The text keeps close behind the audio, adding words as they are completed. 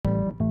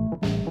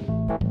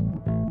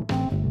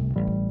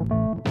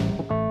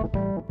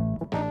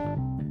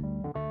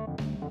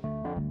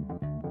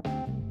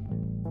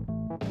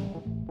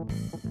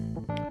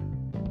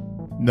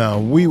Now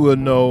we will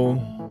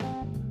know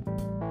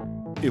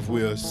if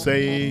we are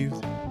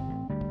saved,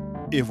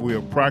 if we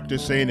are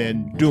practicing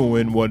and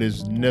doing what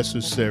is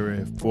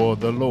necessary for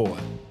the Lord.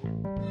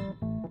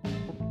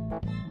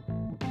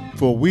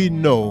 For we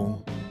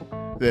know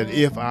that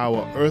if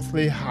our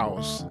earthly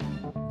house,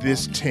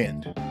 this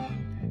tent,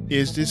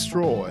 is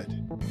destroyed,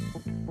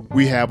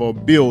 we have a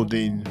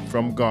building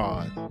from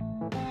God,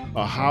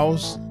 a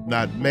house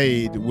not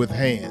made with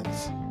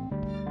hands,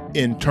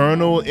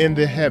 eternal in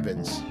the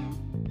heavens.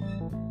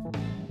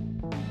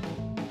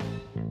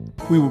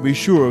 We will be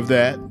sure of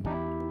that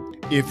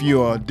if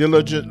you are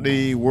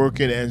diligently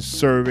working and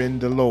serving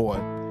the Lord.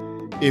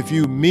 If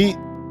you meet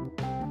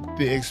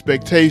the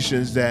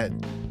expectations that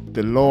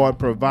the Lord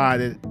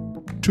provided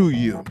to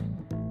you,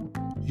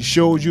 He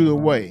shows you the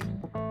way.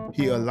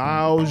 He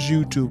allows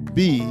you to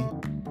be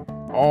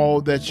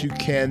all that you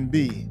can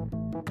be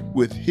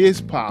with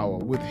His power,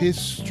 with His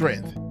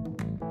strength,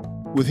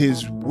 with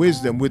His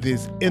wisdom, with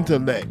His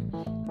intellect.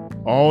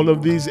 All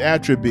of these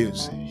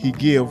attributes He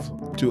gives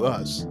to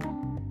us.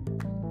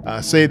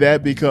 I say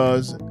that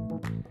because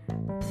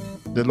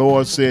the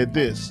Lord said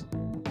this: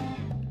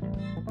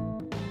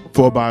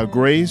 "For by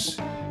grace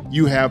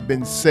you have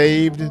been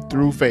saved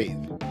through faith,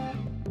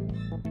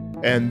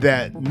 and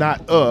that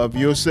not of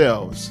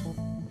yourselves.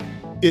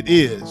 It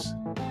is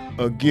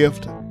a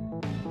gift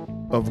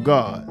of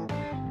God,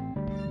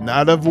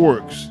 not of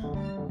works,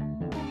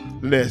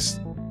 lest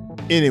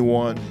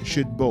anyone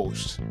should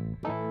boast."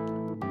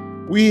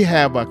 We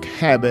have a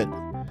habit,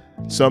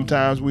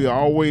 sometimes we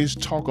always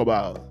talk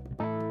about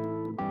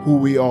who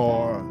we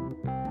are,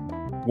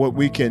 what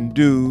we can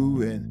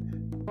do,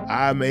 and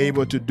I'm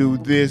able to do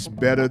this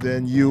better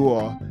than you,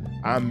 or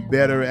I'm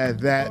better at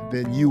that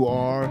than you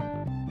are.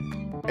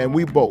 And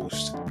we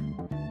boast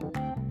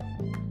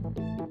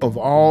of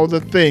all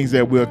the things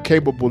that we're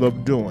capable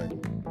of doing.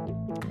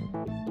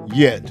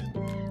 Yet,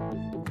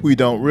 we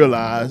don't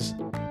realize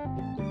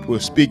we're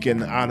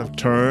speaking out of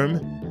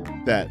term,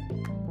 that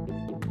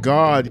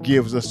God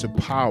gives us the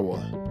power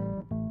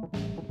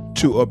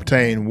to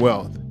obtain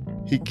wealth.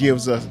 He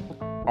gives us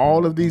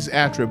all of these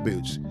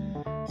attributes.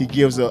 He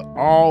gives us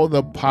all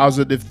the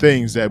positive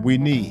things that we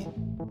need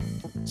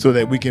so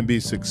that we can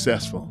be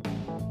successful.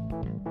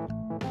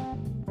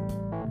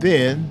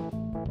 Then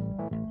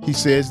He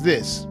says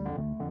this: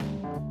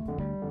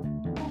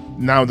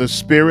 "Now the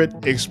Spirit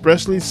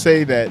expressly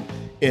say that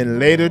in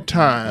later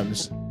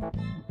times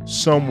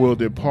some will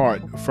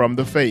depart from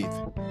the faith."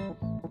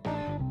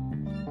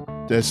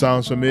 That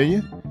sounds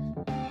familiar?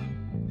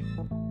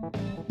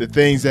 The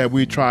things that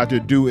we try to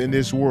do in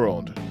this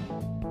world.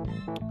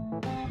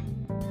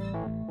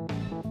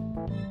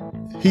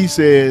 He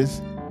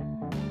says,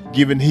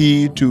 "Giving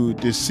heed to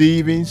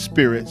deceiving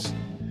spirits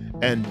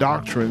and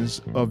doctrines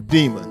of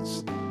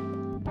demons,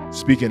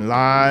 speaking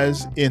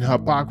lies in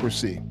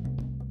hypocrisy,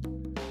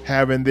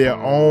 having their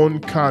own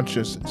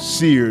conscience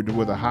seared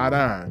with a hot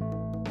iron,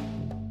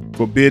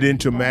 forbidding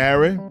to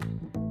marry,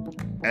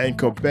 and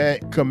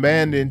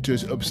commanding to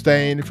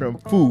abstain from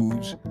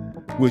foods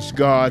which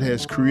God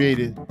has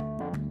created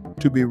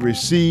to be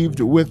received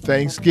with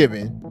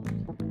thanksgiving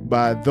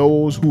by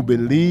those who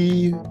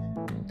believe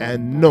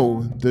and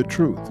know the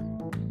truth."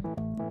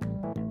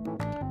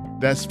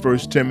 That's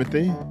 1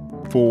 Timothy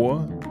 4,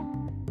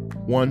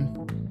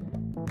 1,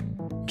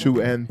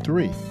 2, and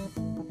 3.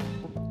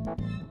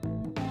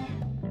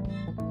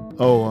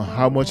 Oh,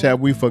 how much have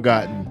we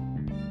forgotten?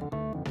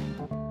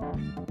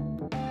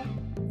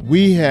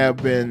 We have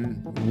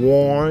been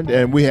warned,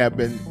 and we have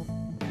been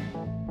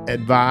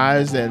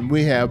advised, and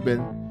we have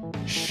been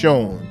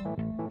shown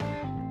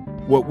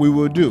what we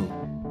will do.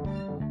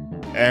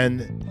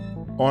 And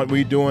aren't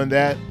we doing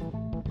that?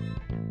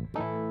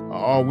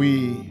 Are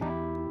we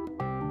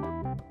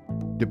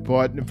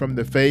departing from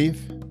the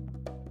faith?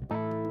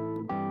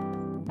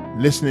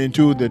 Listening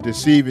to the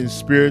deceiving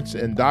spirits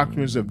and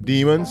doctrines of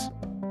demons?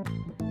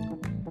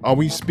 Are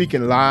we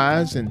speaking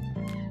lies and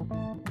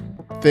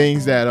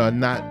things that are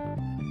not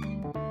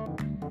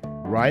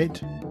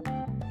right?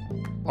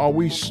 Are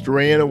we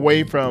straying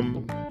away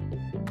from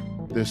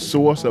the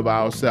source of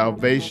our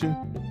salvation,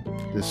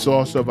 the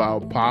source of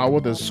our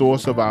power, the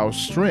source of our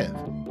strength?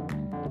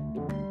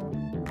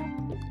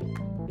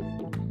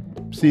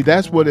 See,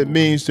 that's what it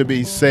means to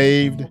be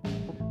saved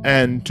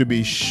and to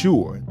be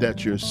sure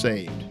that you're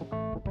saved.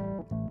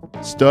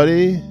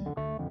 Study,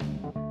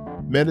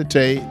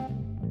 meditate,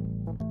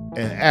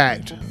 and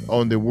act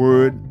on the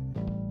word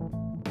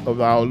of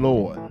our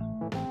Lord.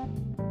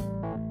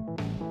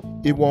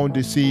 It won't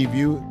deceive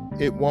you.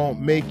 It won't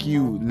make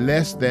you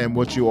less than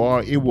what you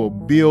are. It will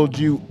build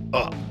you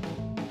up.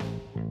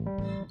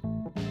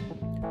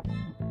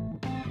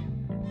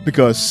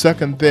 Because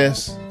 2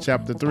 Thess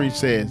chapter 3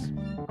 says,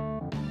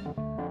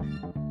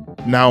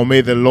 "Now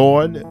may the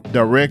Lord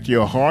direct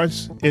your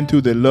hearts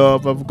into the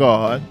love of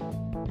God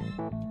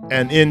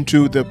and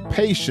into the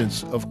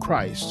patience of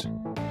Christ.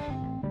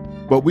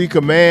 But we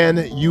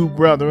command you,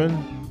 brethren,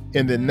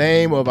 in the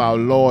name of our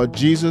Lord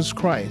Jesus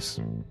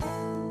Christ,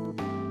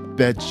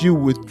 that you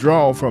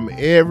withdraw from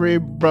every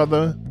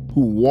brother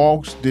who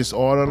walks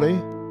disorderly,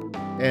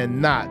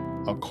 and not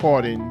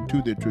according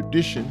to the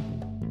tradition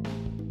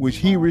which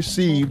he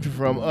received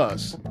from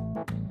us.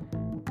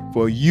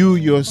 For you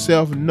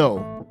yourself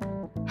know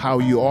how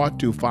you ought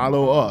to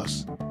follow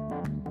us.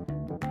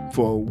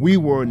 For we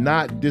were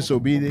not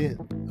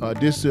disobedient or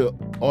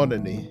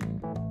disorderly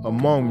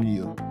among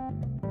you.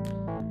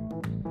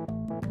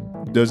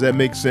 Does that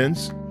make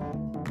sense?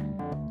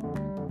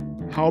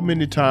 How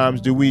many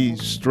times do we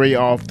stray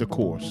off the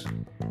course,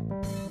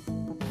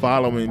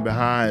 following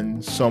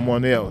behind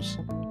someone else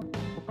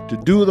to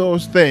do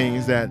those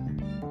things that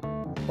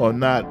are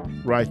not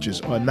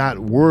righteous or not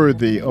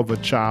worthy of a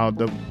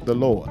child of the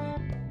Lord?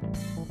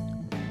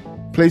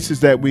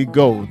 Places that we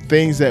go,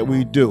 things that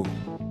we do.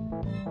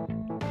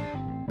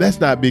 That's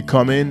not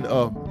becoming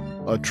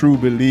a true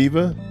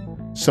believer,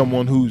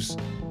 someone who's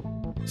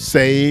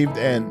saved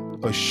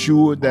and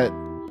assured that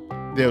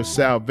their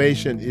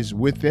salvation is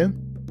with them.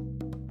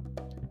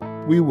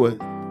 We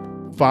would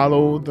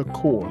follow the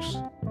course.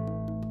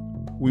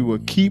 We will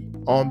keep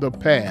on the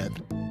path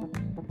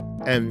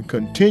and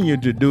continue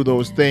to do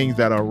those things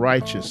that are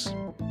righteous,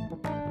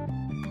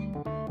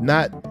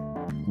 not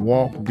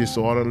walk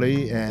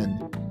disorderly and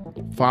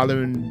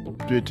following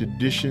the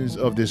traditions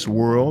of this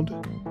world,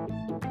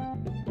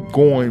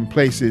 going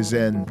places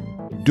and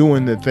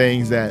doing the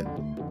things that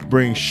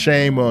bring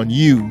shame on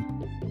you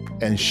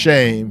and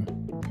shame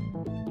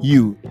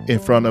you in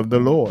front of the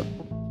Lord.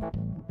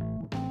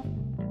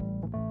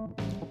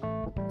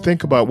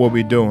 Think about what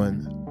we're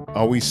doing.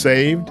 Are we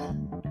saved?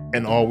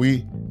 And are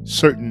we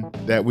certain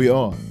that we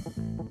are?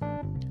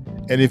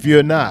 And if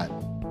you're not,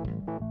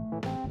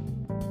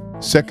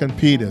 2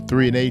 Peter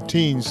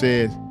 3:18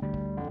 says,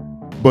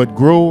 but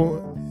grow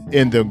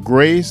in the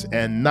grace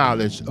and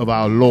knowledge of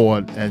our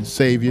Lord and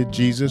Savior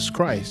Jesus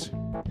Christ.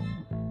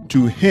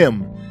 To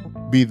him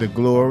be the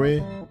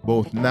glory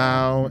both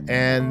now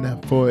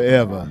and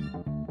forever.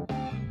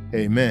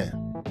 Amen.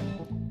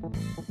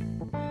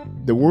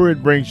 The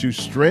word brings you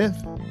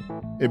strength.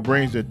 It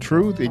brings the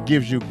truth. It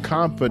gives you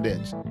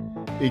confidence.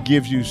 It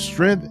gives you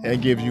strength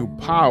and gives you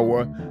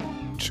power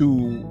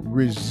to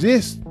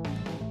resist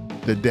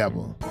the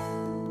devil,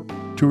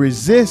 to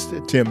resist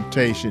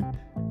temptation,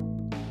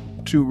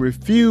 to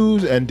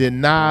refuse and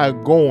deny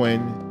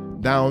going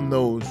down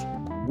those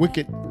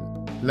wicked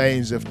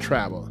lanes of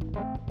travel,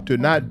 to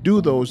not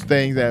do those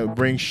things that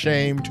bring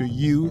shame to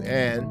you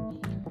and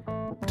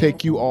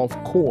take you off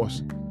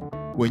course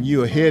when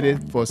you are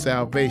headed for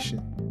salvation.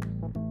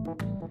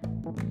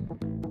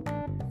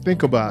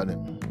 Think about it.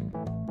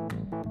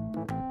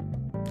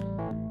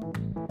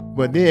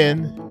 But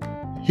then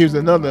here's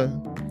another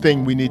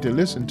thing we need to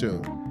listen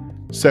to.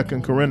 2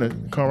 Corinthians.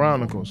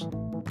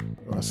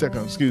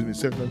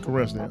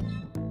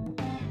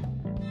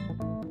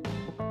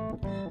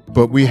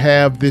 But we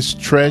have this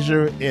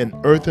treasure in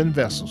earthen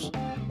vessels,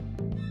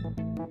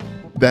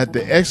 that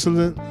the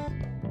excellence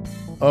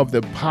of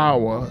the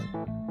power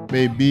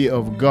may be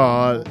of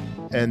God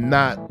and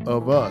not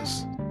of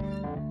us.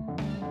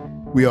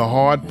 We are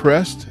hard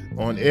pressed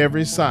on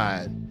every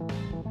side,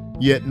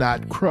 yet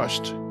not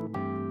crushed.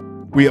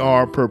 We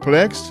are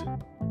perplexed,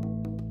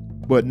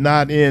 but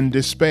not in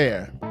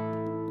despair.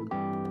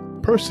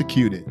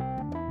 Persecuted,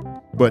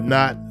 but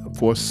not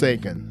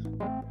forsaken.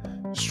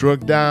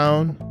 Struck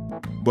down,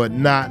 but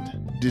not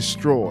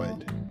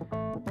destroyed.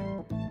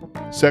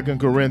 2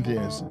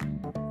 Corinthians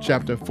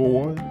chapter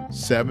 4,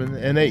 7,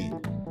 and 8.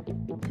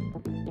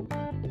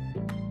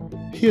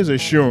 Here's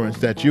assurance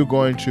that you're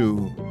going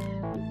to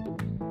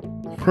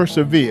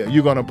persevere.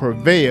 You're going to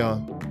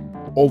prevail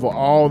over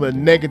all the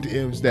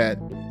negatives that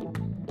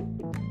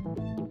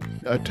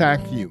attack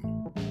you.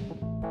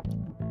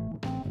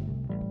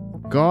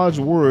 God's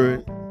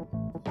word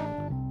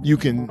you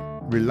can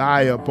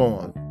rely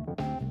upon.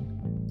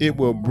 It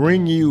will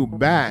bring you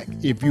back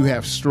if you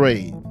have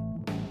strayed.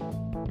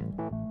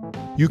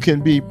 You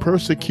can be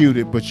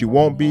persecuted, but you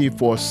won't be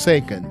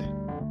forsaken.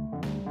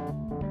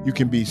 You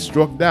can be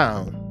struck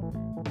down,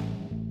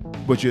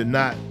 but you'll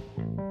not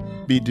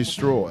be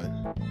destroyed.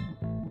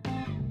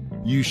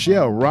 You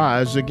shall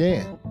rise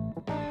again.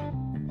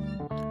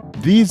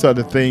 These are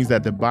the things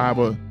that the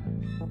Bible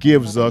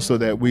gives us so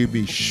that we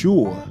be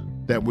sure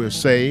that we're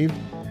saved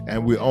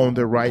and we're on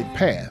the right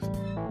path.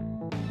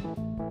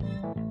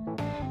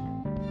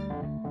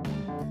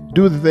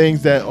 Do the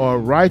things that are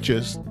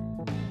righteous,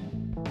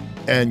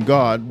 and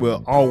God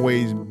will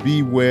always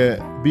be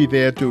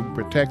there to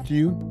protect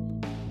you,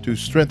 to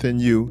strengthen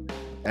you,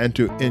 and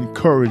to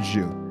encourage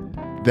you.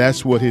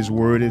 That's what his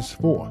word is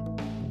for.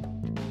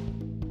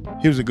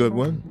 Here's a good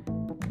one.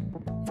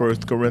 1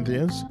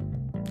 Corinthians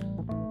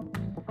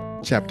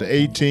chapter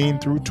 18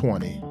 through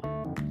 20.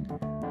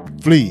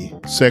 Flee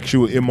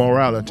sexual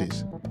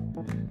immoralities.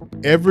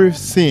 Every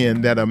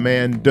sin that a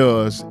man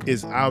does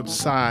is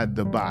outside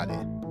the body.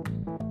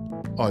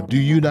 Or do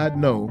you not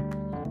know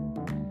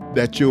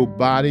that your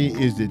body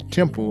is the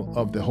temple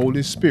of the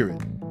Holy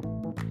Spirit,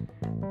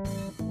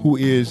 who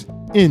is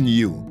in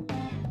you,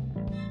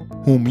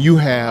 whom you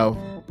have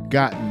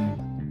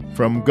gotten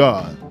from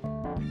God?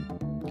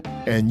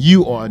 And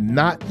you are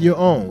not your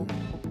own,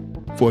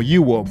 for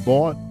you were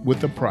bought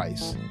with a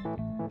price.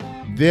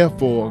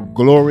 Therefore,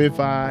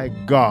 glorify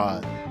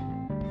God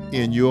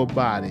in your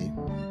body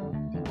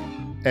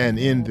and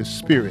in the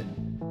spirit,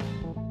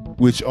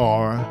 which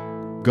are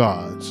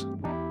God's.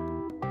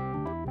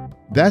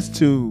 That's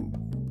to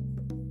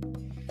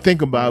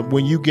think about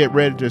when you get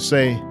ready to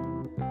say,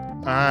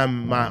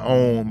 I'm my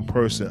own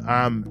person.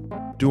 I'm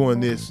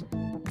doing this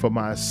for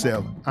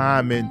myself.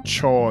 I'm in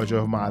charge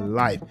of my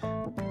life.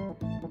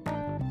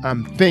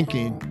 I'm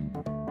thinking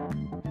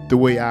the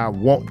way I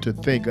want to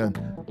think and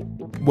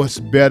what's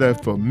better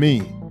for me.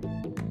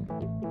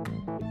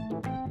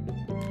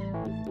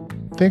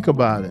 Think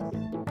about it.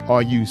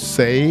 Are you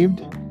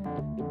saved?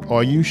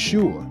 Are you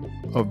sure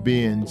of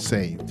being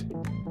saved?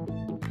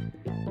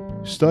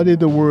 Study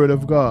the Word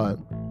of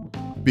God,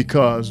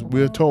 because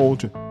we're told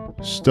to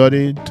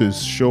study to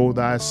show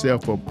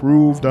thyself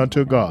approved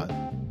unto God,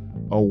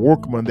 a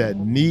workman that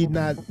need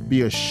not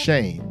be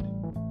ashamed,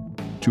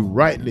 to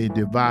rightly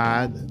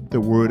divide the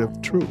word of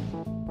truth.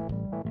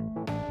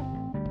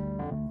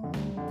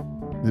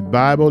 The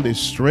Bible is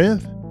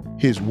strength.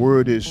 His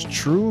word is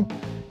true.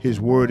 His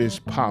word is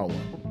power.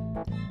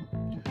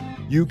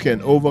 You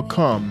can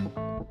overcome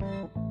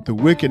the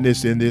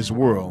wickedness in this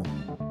world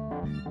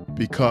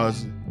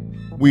because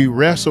we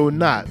wrestle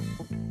not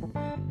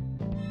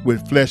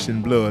with flesh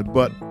and blood,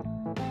 but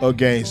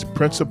against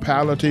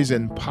principalities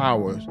and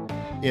powers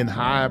in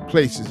high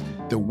places,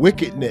 the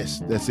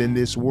wickedness that's in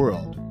this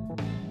world.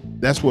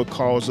 That's what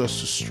calls us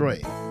to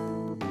stray.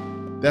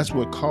 That's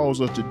what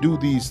calls us to do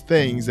these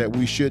things that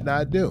we should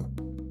not do.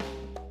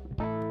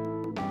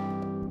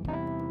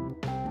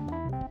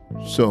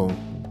 So,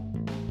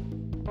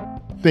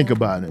 think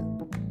about it.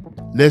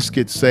 Let's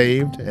get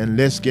saved and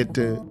let's get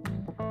to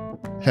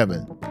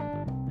heaven.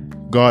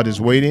 God is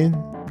waiting.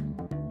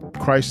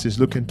 Christ is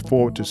looking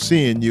forward to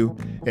seeing you,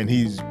 and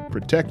he's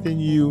protecting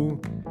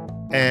you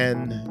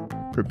and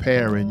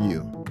preparing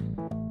you.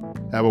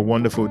 Have a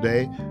wonderful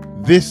day.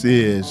 This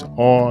is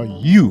Are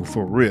You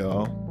For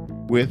Real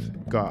with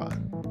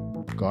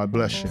God. God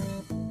bless you.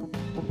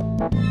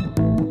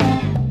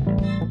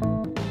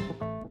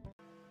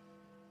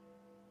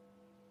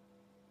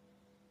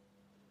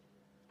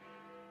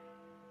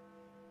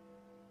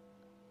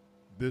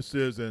 This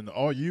is an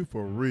Are You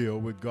For Real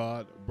with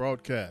God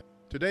broadcast.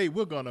 Today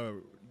we're going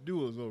to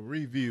do a little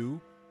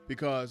review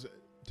because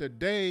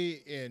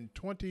today in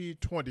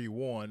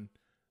 2021,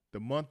 the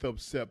month of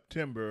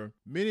September,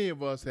 many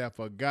of us have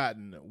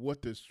forgotten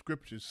what the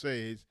scripture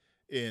says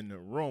in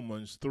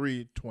Romans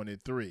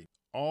 3:23.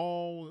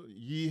 All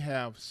ye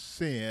have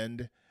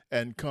sinned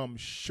and come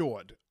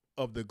short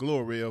of the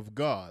glory of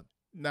God.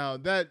 Now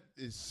that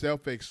is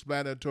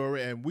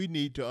self-explanatory, and we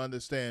need to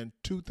understand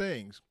two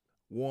things.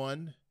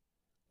 One,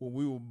 when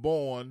we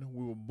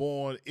were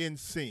born in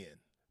sin.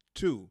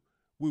 Two,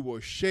 we were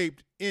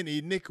shaped in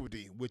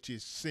iniquity, which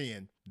is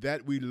sin.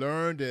 That we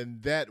learned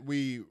and that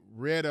we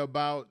read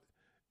about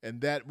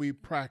and that we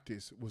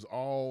practiced was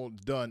all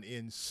done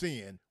in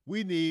sin.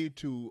 We need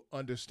to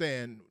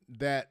understand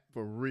that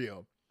for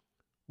real.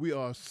 We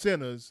are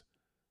sinners,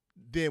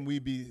 then we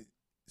be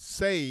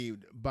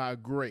saved by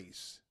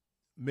grace.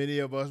 Many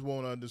of us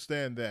won't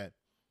understand that,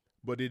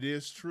 but it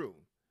is true.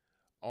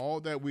 All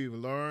that we've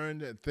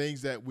learned and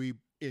things that we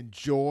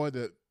enjoy,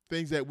 the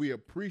things that we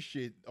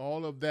appreciate,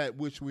 all of that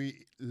which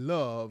we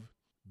love,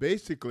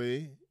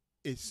 basically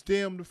it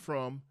stemmed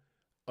from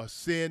a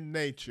sin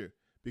nature,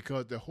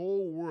 because the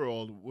whole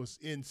world was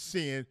in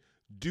sin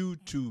due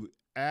to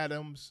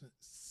Adam's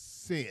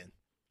sin.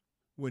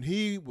 When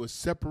he was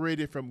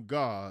separated from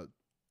God,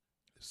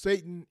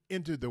 Satan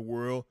entered the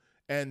world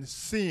and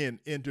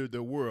sin entered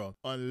the world.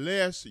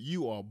 Unless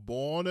you are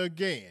born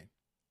again,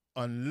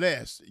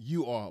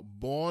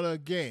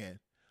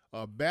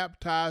 a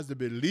baptized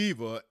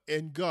believer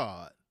in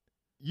God,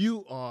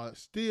 you are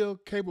still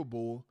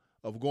capable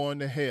of going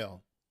to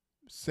hell.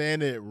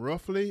 Saying it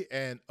roughly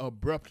and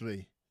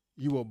abruptly,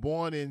 you were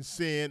born in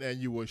sin and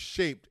you were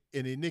shaped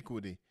in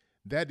iniquity.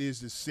 That is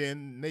the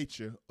sin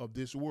nature of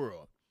this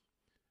world.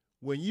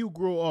 When you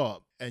grow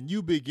up and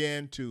you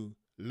begin to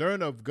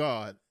learn of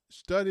God,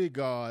 study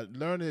God,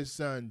 learn his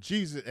son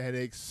Jesus, and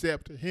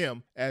accept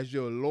him as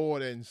your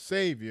Lord and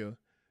Savior,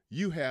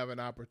 you have an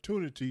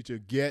opportunity to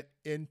get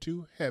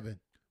into heaven.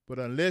 But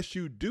unless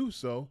you do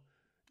so,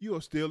 you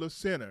are still a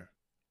sinner.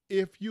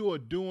 If you are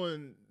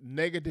doing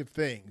negative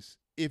things,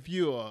 if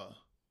you are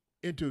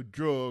into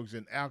drugs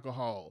and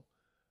alcohol,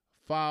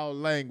 foul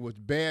language,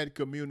 bad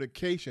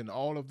communication,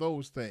 all of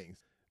those things,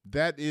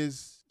 that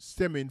is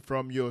stemming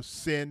from your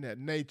sin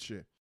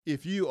nature.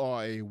 If you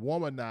are a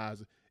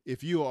womanizer,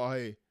 if you are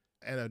an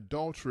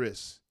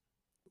adulteress,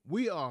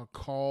 we are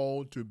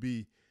called to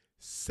be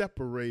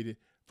separated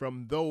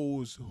from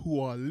those who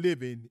are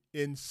living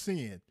in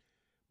sin.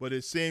 But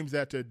it seems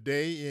that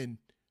today in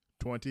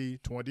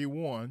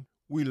 2021,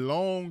 we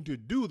long to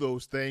do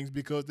those things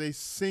because they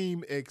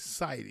seem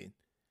exciting.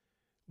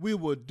 We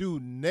will do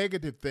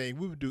negative things,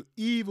 we will do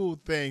evil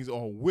things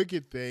or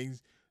wicked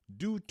things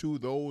due to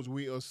those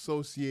we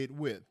associate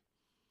with.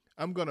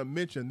 I'm going to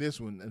mention this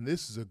one, and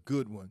this is a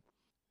good one.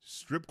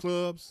 strip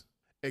clubs,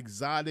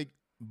 exotic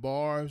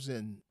bars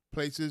and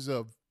places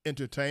of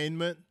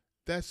entertainment,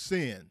 that's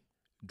sin.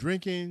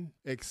 Drinking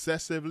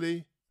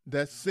excessively,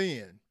 that's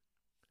sin.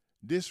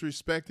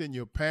 Disrespecting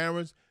your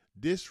parents,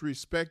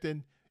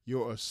 disrespecting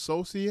your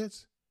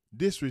associates,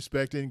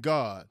 disrespecting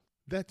God,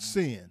 that's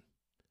sin.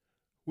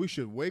 We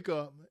should wake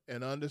up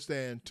and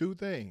understand two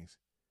things.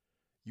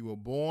 You were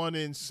born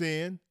in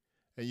sin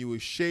and you were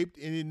shaped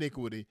in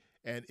iniquity,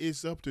 and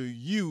it's up to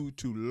you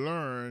to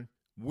learn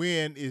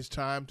when it's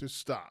time to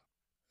stop.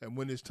 And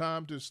when it's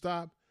time to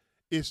stop,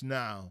 it's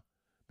now,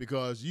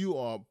 because you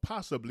are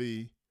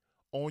possibly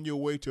on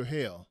your way to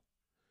hell.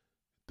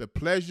 The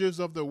pleasures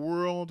of the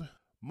world,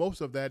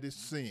 most of that is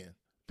sin.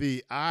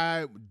 The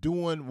I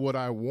doing what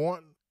I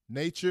want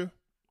nature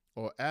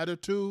or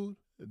attitude,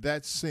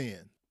 that's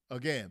sin.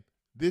 Again,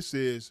 this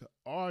is,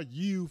 are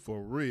you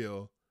for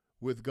real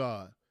with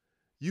God?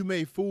 You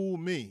may fool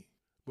me,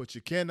 but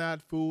you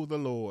cannot fool the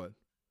Lord.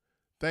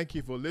 Thank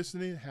you for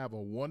listening. Have a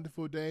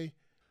wonderful day.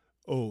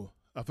 Oh,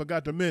 I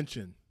forgot to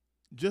mention,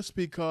 just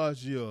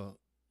because you're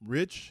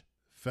rich,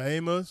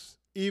 famous,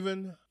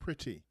 even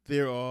pretty,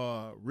 there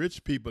are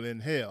rich people in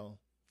hell.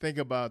 Think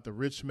about the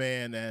rich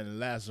man and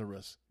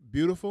Lazarus.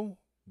 Beautiful,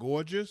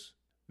 gorgeous,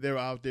 they're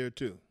out there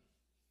too.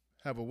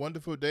 Have a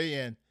wonderful day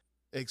and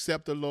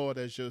accept the Lord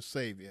as your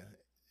Savior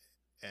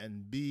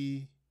and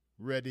be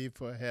ready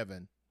for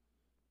heaven.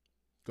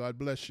 God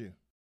bless you.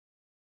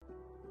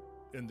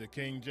 In the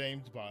King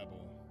James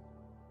Bible,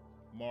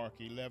 Mark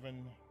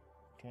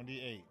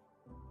 11:28,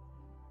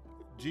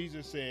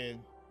 Jesus said,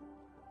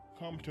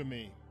 "Come to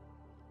me,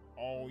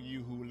 all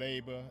you who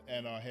labor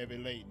and are heavy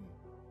laden,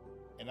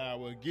 and I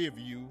will give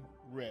you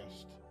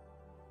rest.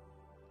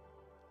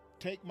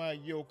 Take my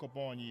yoke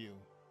upon you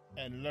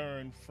and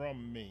learn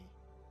from me,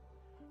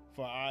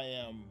 for I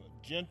am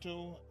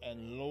gentle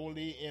and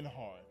lowly in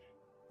heart.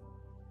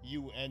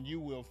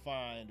 You will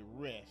find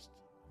rest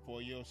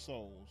for your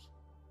souls.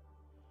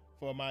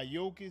 For my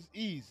yoke is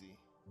easy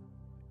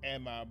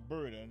and my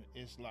burden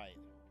is light."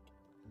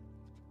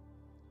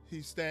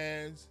 He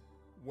stands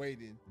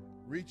waiting,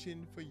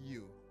 reaching for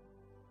you,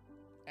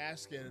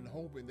 asking and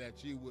hoping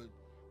that you would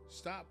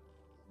stop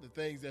the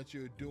things that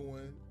you're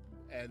doing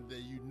and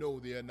that you know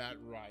they're not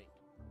right.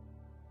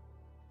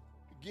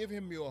 Give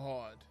him your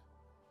heart,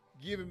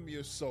 give him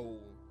your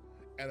soul,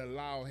 and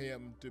allow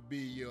him to be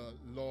your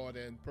Lord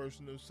and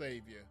personal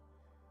Savior.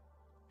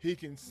 He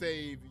can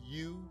save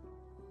you,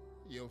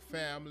 your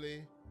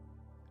family,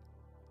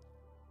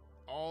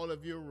 all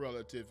of your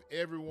relatives,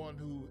 everyone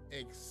who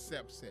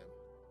accepts him.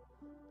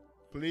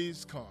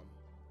 Please come.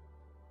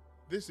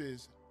 This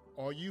is,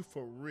 are you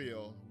for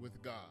real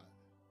with God?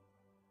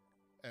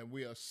 And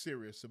we are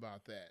serious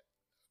about that.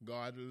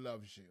 God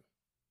loves you.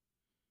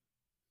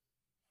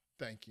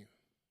 Thank you.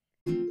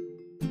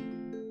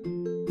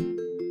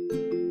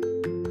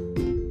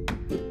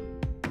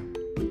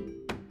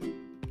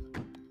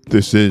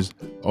 This is,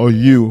 are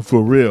you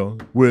for real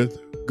with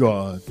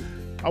God?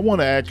 I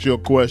want to ask you a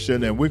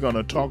question, and we're going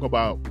to talk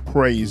about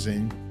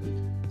praising.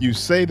 You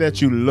say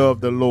that you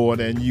love the Lord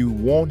and you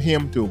want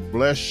him to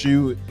bless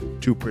you,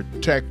 to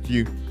protect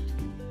you.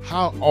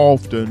 How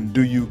often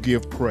do you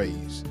give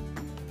praise?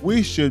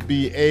 We should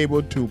be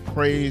able to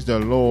praise the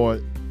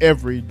Lord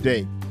every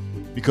day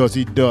because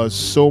he does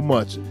so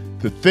much.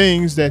 The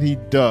things that he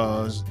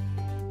does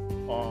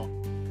are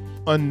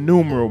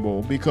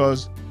innumerable,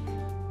 because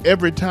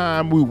every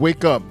time we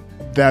wake up,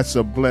 that's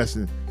a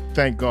blessing.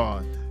 Thank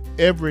God.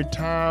 Every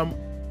time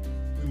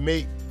we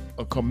make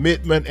a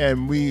commitment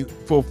and we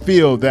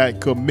fulfill that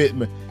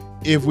commitment,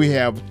 if we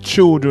have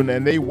children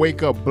and they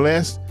wake up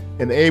blessed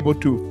and able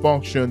to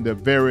function the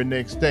very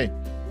next day,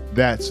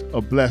 that's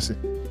a blessing.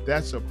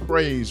 That's a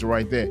praise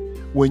right there.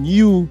 When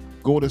you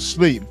go to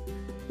sleep,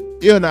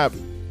 you're not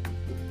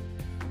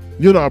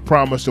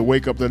promised to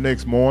wake up the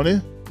next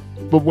morning,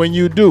 but when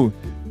you do,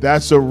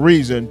 that's a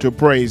reason to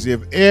praise.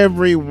 If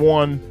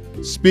everyone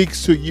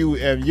speaks to you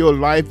and your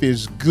life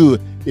is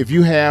good, if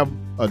you have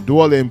a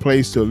dwelling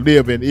place to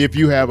live in, if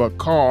you have a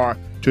car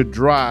to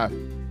drive,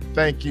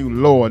 thank you,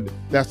 Lord.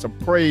 That's a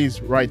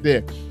praise right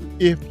there.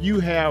 If you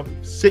have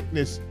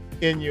sickness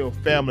in your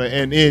family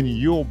and in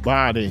your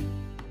body,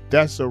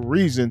 that's a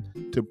reason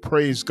to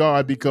praise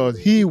God, because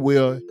he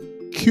will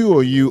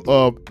cure you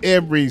of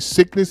every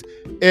sickness,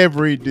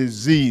 every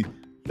disease.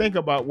 Think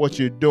about what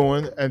you're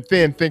doing and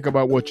then think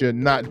about what you're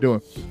not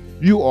doing.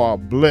 You are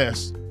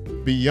blessed,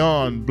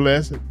 beyond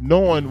blessed,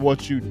 knowing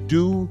what you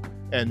do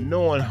and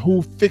knowing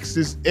who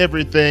fixes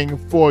everything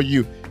for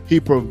you. He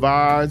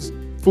provides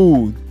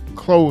food,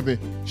 clothing,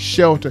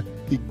 shelter.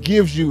 He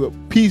gives you a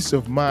peace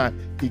of mind.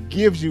 He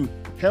gives you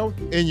health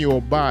in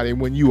your body.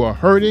 When you are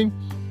hurting,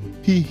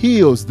 he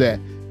heals that.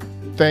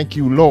 Thank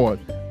you, Lord.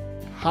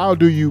 How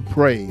do you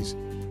praise?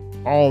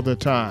 All the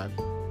time.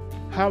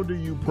 How do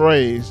you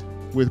praise?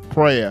 With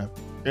prayer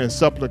and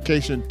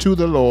supplication to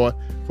the Lord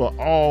for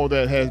all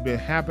that has been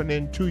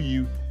happening to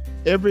you.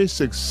 Every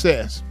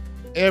success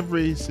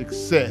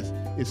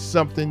is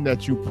something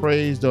that you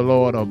praise the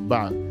Lord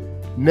about.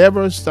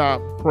 Never stop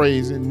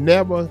praising,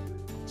 never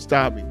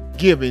stop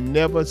giving.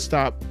 Never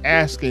stop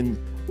asking.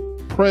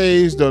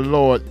 Praise the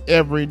Lord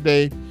every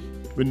day.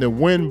 When the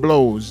wind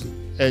blows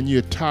and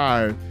you're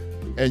tired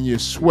and you're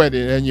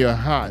sweating and you're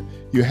hot,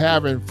 you're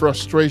having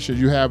frustrations,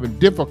 you're having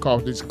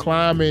difficulties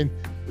climbing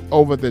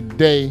over the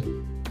day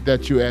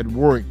that you're at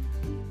work,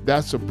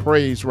 that's a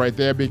praise right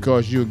there,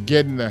 because you're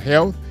getting the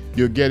health,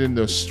 you're getting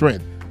the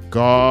strength.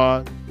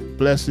 God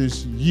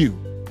blesses you.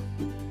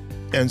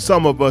 And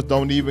some of us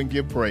don't even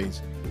give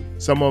praise.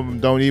 Some of them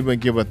don't even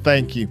give a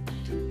thank you.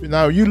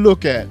 Now you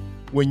look at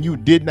when you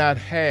did not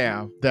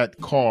have that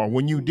car,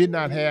 when you did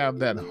not have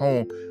that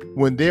home,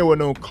 when there were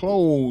no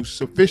clothes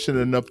sufficient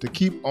enough to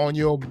keep on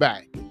your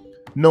back,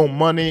 no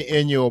money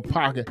in your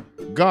pocket,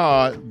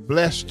 God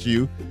blessed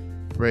you.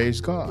 Praise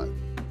God.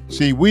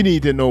 See, we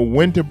need to know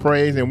when to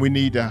praise, and we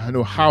need to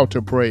know how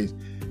to praise.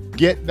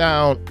 Get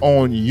down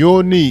on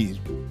your knees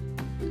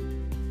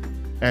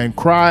and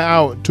cry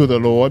out to the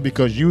Lord,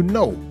 because you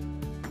know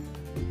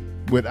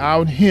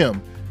without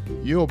him,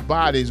 your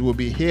bodies will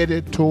be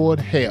headed toward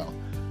hell.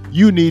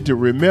 You need to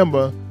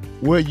remember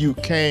where you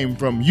came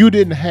from. You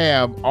didn't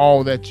have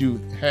all that you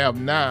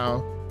have now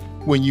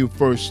when you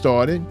first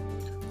started.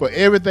 For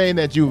everything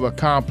that you've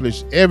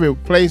accomplished, every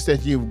place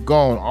that you've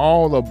gone,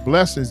 all the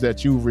blessings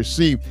that you've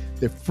received,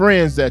 the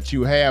friends that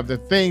you have, the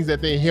things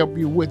that they help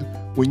you with,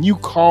 when you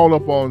call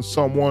upon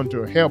someone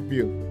to help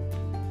you,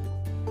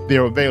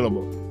 they're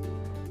available.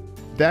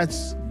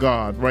 That's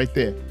God right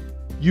there.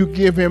 You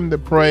give him the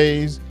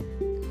praise,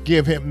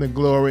 give him the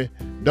glory.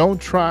 Don't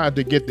try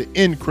to get the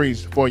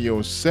increase for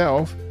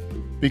yourself,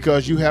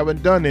 because you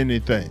haven't done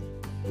anything.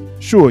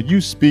 Sure,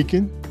 you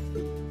speaking,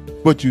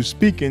 but you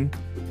speaking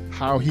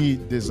how he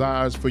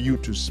desires for you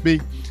to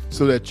speak,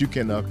 so that you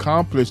can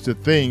accomplish the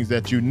things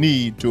that you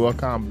need to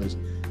accomplish.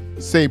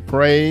 Say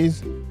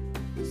praise,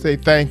 say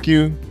thank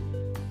you,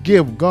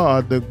 give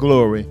God the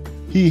glory.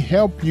 He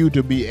helped you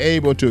to be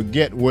able to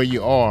get where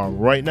you are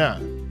right now.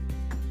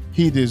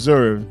 He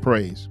deserves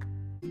praise.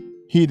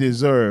 He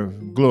deserves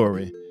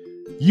glory.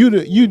 You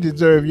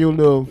deserve your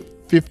little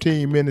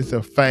 15 minutes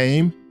of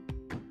fame,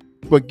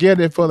 but get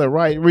it for the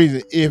right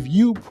reason. If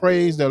you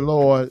praise the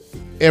Lord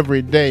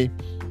every day,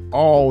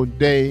 all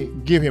day,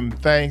 give him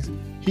thanks,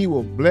 he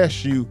will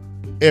bless you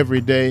every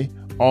day,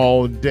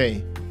 all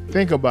day.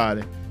 Think about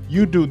it.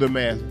 You do the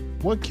math.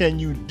 What can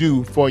you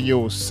do for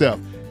yourself?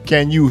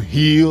 Can you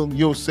heal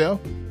yourself?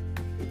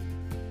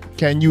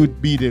 Can you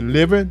be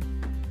delivered?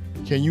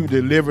 Can you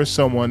deliver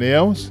someone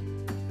else?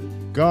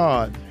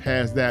 God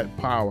has that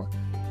power.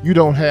 You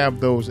don't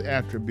have those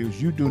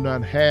attributes. You do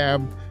not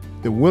have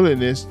the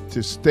willingness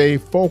to stay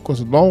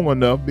focused long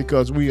enough,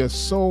 because we are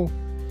so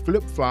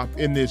flip-flop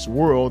in this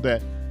world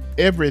that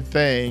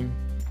everything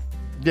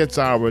gets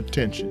our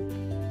attention.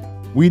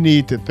 We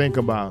need to think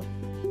about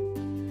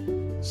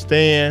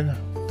staying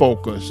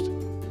focused.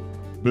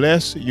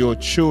 Bless your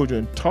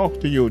children. Talk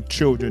to your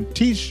children.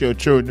 Teach your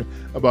children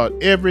about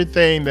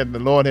everything that the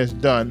Lord has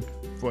done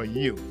for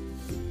you.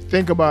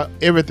 Think about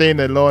everything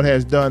that the Lord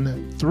has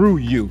done through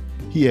you.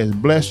 He has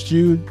blessed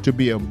you to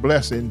be a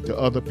blessing to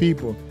other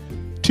people.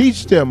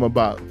 Teach them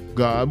about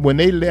God. When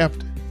they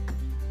left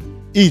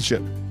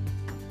Egypt,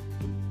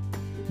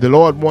 the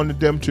Lord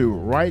wanted them to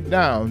write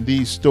down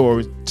these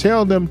stories.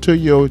 Tell them to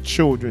your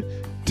children.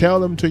 Tell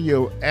them to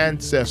your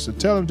ancestors.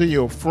 Tell them to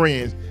your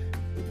friends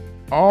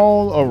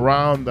all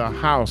around the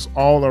house,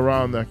 all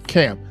around the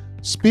camp.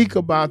 Speak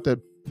about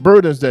the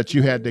burdens that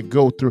you had to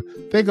go through.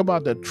 Think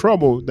about the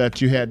trouble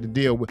that you had to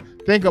deal with.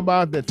 Think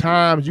about the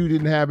times you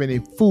didn't have any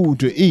food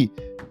to eat.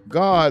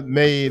 God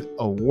made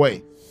a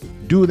way.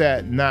 Do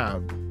that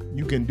now.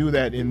 You can do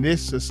that in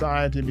this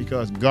society,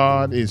 because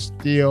God is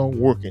still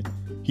working.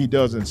 He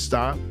doesn't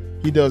stop.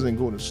 He doesn't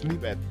go to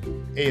sleep at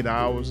 8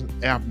 hours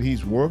after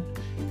he's worked.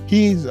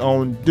 He's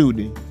on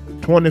duty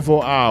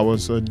 24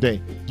 hours a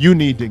day. You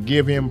need to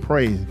give him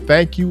praise.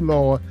 Thank you,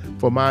 Lord,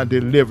 for my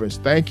deliverance.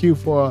 Thank you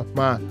for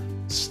my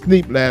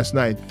sleep last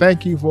night.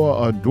 Thank you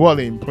for a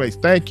dwelling place.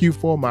 Thank you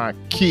for my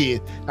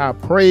kid. I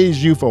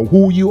praise you for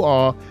who you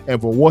are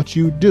and for what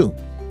you do.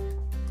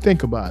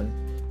 Think about it.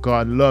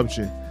 God loves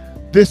you.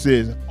 This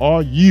is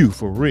Are You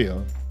For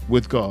Real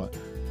with God?